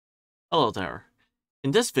Hello there.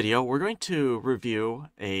 In this video, we're going to review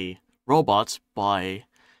a robot by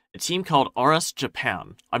a team called RS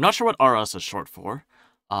Japan. I'm not sure what RS is short for.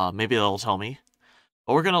 Maybe they'll tell me.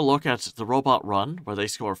 But we're going to look at the robot run, where they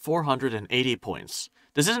score 480 points.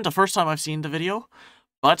 This isn't the first time I've seen the video,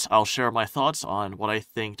 but I'll share my thoughts on what I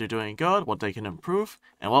think they're doing good, what they can improve,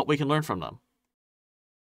 and what we can learn from them.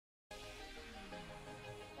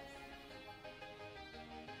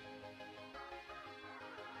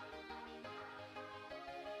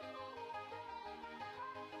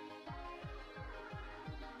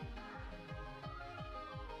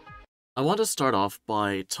 I want to start off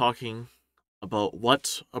by talking about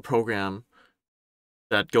what a program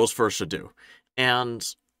that goes first should do. And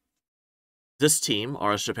this team,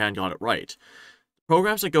 RS Japan, got it right.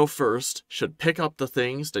 Programs that go first should pick up the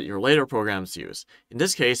things that your later programs use. In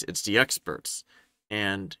this case, it's the experts.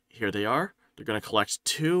 And here they are. They're going to collect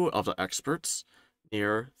 2 of the experts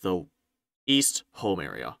near the east home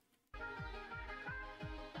area.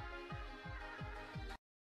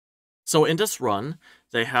 So in this run,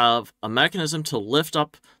 they have a mechanism to lift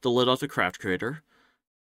up the lid of the craft creator.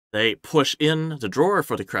 They push in the drawer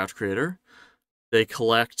for the craft creator. They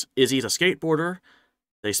collect Izzy the skateboarder.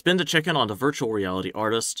 They spin the chicken on the virtual reality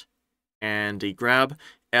artist. And they grab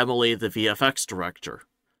Emily the VFX director,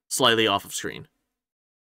 slightly off of screen.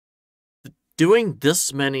 Doing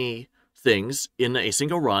this many things in a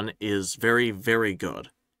single run is very, very good.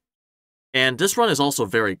 And this run is also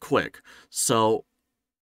very quick. So,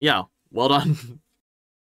 yeah, well done.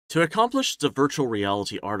 To accomplish the virtual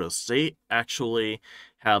reality artist, they actually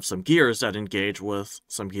have some gears that engage with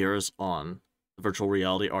some gears on the virtual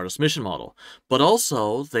reality artist mission model. But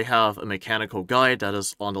also, they have a mechanical guide that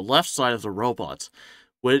is on the left side of the robot,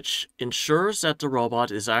 which ensures that the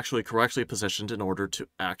robot is actually correctly positioned in order to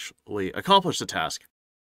actually accomplish the task.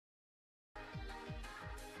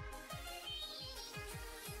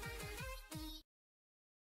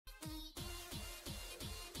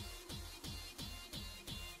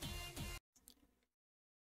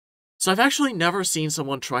 So I've actually never seen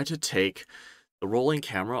someone try to take the rolling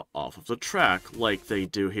camera off of the track like they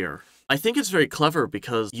do here. I think it's very clever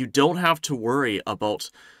because you don't have to worry about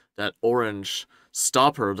that orange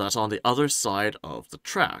stopper that's on the other side of the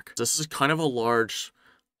track. This is kind of a large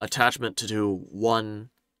attachment to do one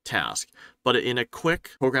task, but in a quick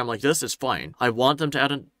program like this, it's fine. I want them to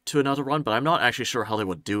add it to another run, but I'm not actually sure how they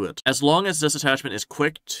would do it. As long as this attachment is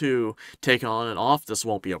quick to take on and off, this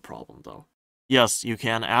won't be a problem though. Yes, you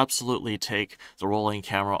can absolutely take the rolling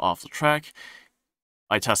camera off the track.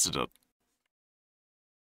 I tested it.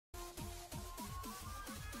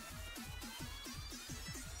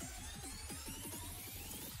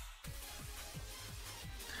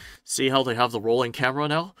 See how they have the rolling camera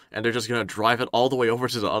now? And they're just going to drive it all the way over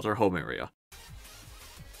to the other home area.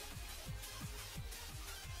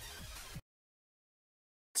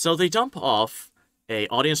 So they dump off an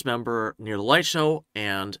audience member near the light show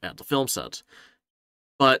and at the film set.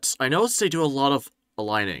 But I noticed they do a lot of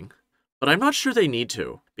aligning, but I'm not sure they need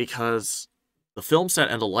to, because the film set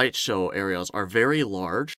and the light show areas are very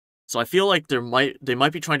large, so I feel like they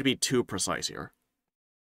might be trying to be too precise here.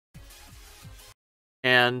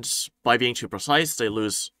 And by being too precise, they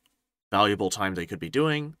lose valuable time they could be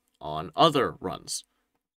doing on other runs.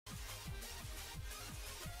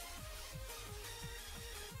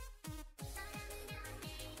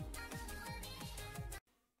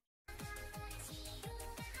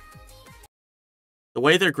 The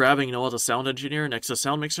way they're grabbing Noah the sound engineer next to the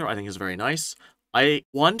sound mixer, I think is very nice. I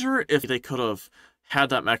wonder if they could have had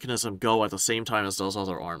that mechanism go at the same time as those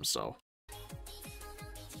other arms, though.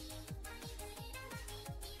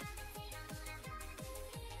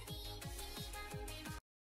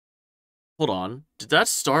 Hold on, did that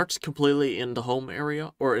start completely in the home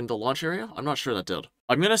area, or in the launch area? I'm not sure that did.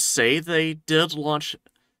 I'm gonna say they did launch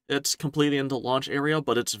it completely in the launch area,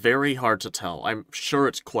 but it's very hard to tell. I'm sure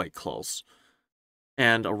it's quite close.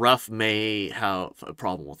 And a ref may have a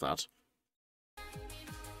problem with that.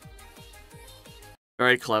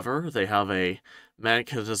 Very clever. They have a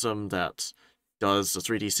mechanism that does the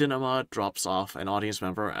 3D cinema, drops off an audience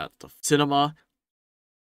member at the cinema.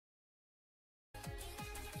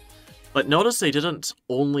 But notice they didn't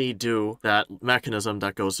only do that mechanism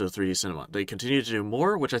that goes to the 3D cinema. They continue to do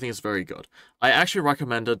more, which I think is very good. I actually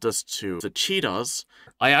recommended this to the cheetahs.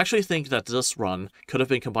 I actually think that this run could have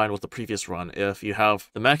been combined with the previous run if you have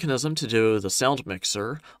the mechanism to do the sound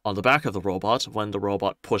mixer on the back of the robot when the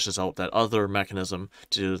robot pushes out that other mechanism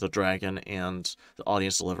to do the dragon and the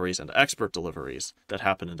audience deliveries and the expert deliveries that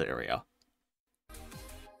happen in the area.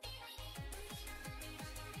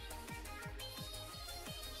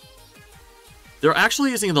 They're actually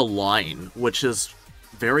using the line, which is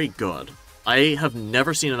very good. I have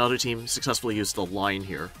never seen another team successfully use the line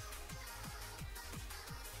here.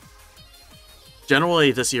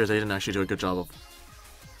 Generally, this year, they didn't actually do a good job of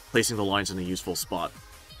placing the lines in a useful spot.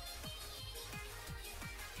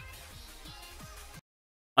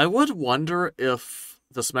 I would wonder if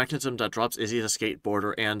this mechanism that drops Izzy the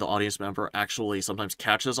skateboarder and the audience member actually sometimes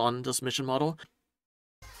catches on this mission model.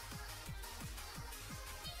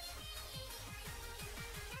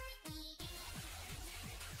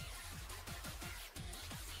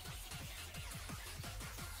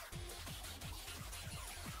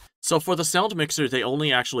 So for the sound mixer, they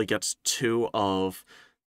only actually get 2 of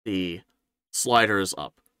the sliders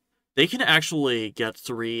up. They can actually get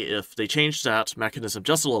 3 if they change that mechanism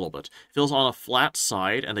just a little bit. If it was on a flat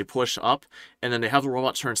side and they push up, and then they have the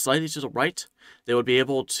robot turn slightly to the right, they would be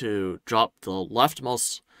able to drop the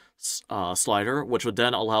leftmost slider, which would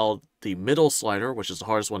then allow the middle slider, which is the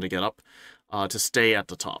hardest one to get up, to stay at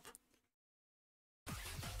the top.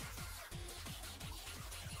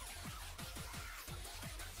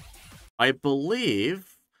 I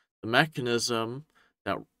believe the mechanism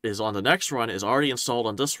that is on the next run is already installed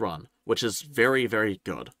on this run, which is very, very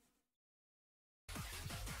good.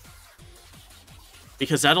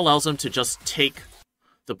 Because that allows them to just take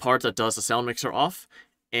the part that does the sound mixer off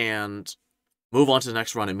and move on to the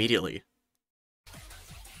next run immediately.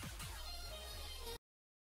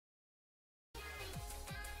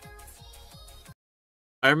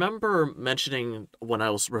 I remember mentioning when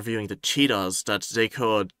I was reviewing the cheetahs that they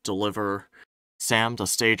could deliver Sam, the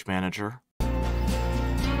stage manager,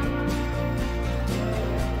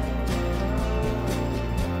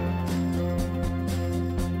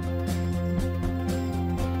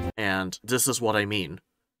 and this is what I mean.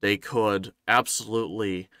 They could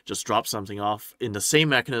absolutely just drop something off in the same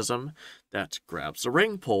mechanism that grabs the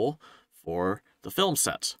ring pull for the film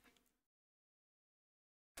set.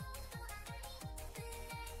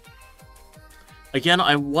 Again,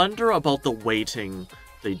 I wonder about the weighting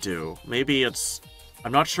they do. Maybe it's...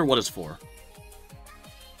 I'm not sure what it's for.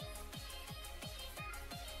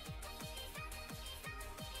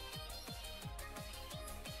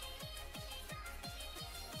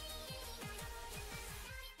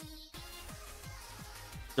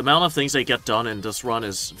 The amount of things they get done in this run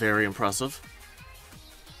is very impressive.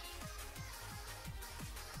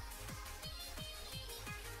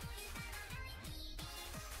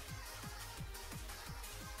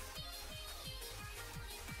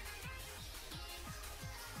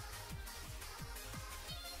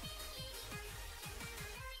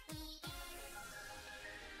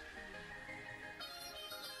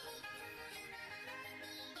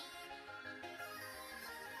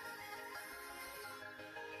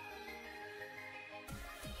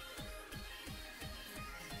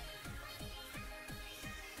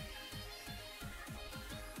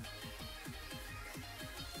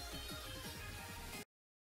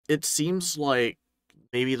 It seems like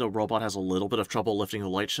maybe the robot has a little bit of trouble lifting the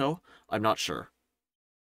light show. I'm not sure.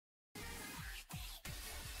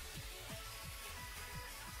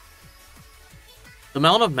 The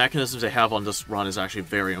amount of mechanisms they have on this run is actually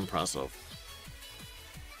very impressive.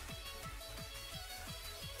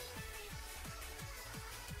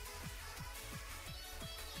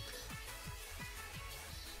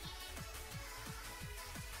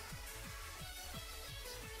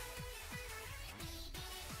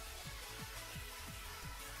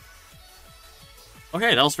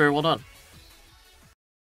 Okay, that was very well done.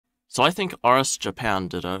 So I think RS Japan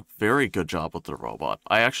did a very good job with the robot.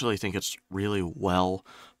 I actually think it's really well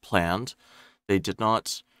planned. They did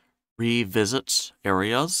not revisit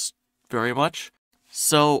areas very much.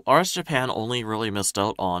 So RS Japan only really missed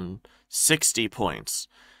out on 60 points.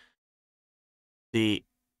 The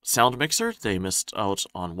sound mixer, they missed out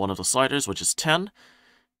on one of the sliders, which is 10.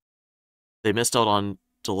 They missed out on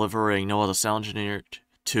delivering No Other Sound Engineer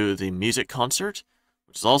to the music concert,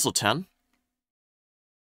 which is also 10.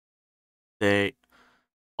 They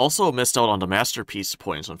also missed out on the masterpiece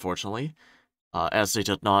points, unfortunately, as they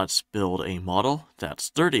did not build a model. That's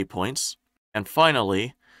 30 points. And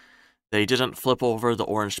finally, they didn't flip over the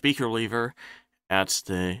orange speaker lever at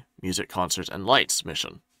the music concert and lights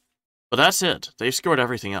mission. But that's it. They've scored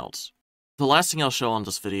everything else. The last thing I'll show on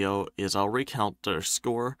this video is I'll recount their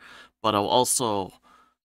score, but I'll also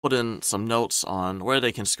put in some notes on where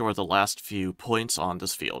they can score the last few points on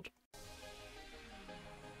this field.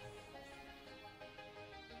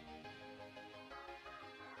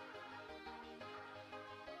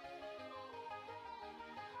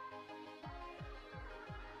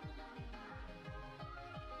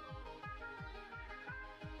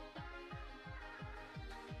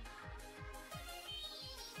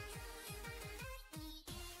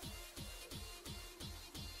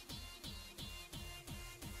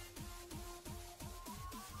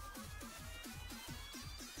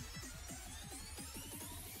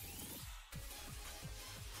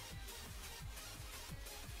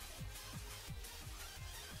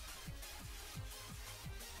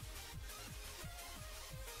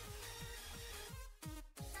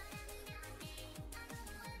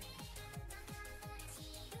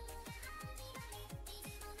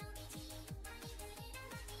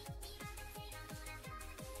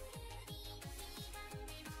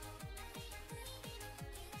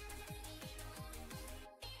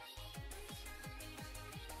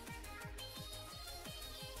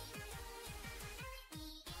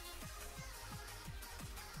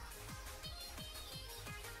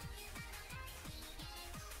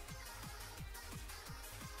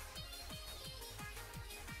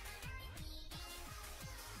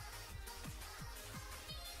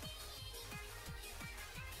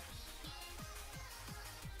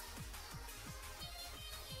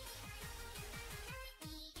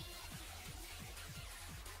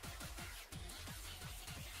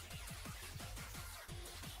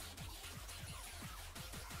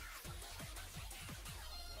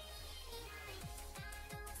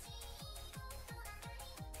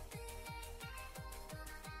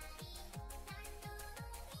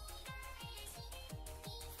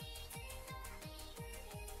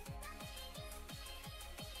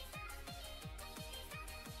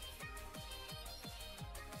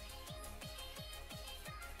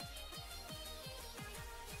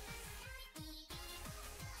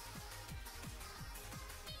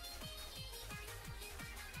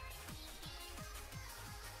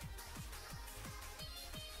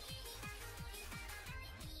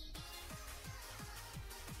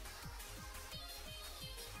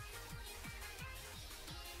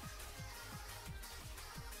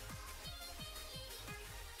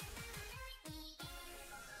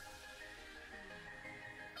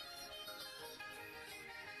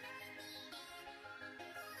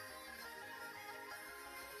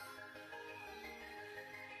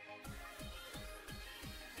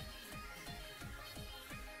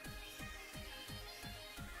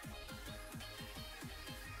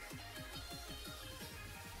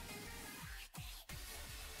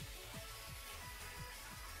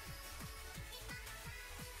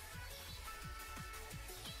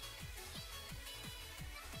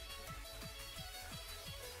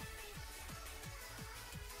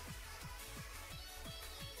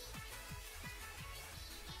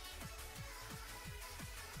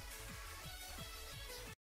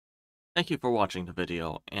 Thank you for watching the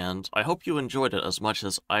video, and I hope you enjoyed it as much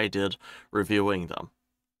as I did reviewing them.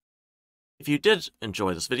 If you did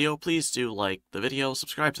enjoy this video, please do like the video,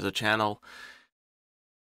 subscribe to the channel,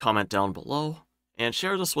 comment down below, and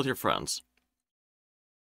share this with your friends.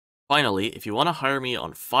 Finally, if you want to hire me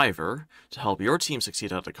on Fiverr to help your team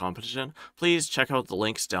succeed at a competition, please check out the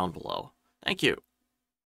links down below. Thank you.